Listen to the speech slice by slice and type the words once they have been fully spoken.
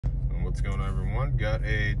What's going on, everyone? Got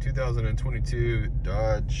a 2022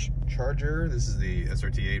 Dodge Charger. This is the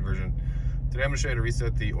srt8 version. Today I'm going to show you how to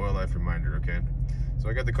reset the oil life reminder, okay? So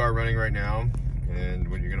I got the car running right now,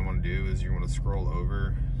 and what you're going to want to do is you want to scroll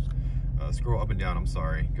up and down,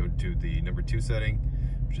 go to the number 2 setting,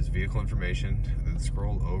 which is vehicle information, and then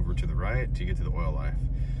scroll over to the right to get to the oil life.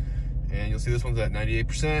 And you'll see this one's at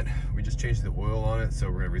 98%. We just changed the oil on it, so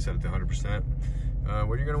we're going to reset it to 100%.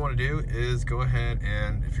 What you're going to want to do is go ahead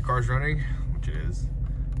and, if your car's running, which it is,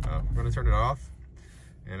 we're going to turn it off.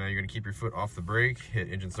 And you're going to keep your foot off the brake, hit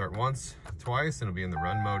engine start once, twice, and it'll be in the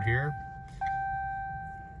run mode here.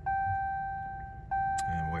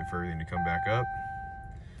 And wait for everything to come back up.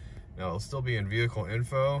 Now it'll still be in vehicle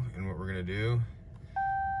info, and what we're going to do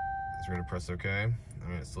is we're going to press OK.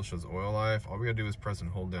 Alright, it still shows oil life. All we got to do is press and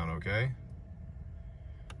hold down OK.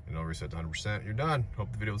 And it'll reset to 100%. You're done.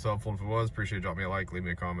 Hope the video was helpful. If it was, appreciate it. Drop me a like, leave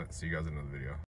me a comment. See you guys in another video.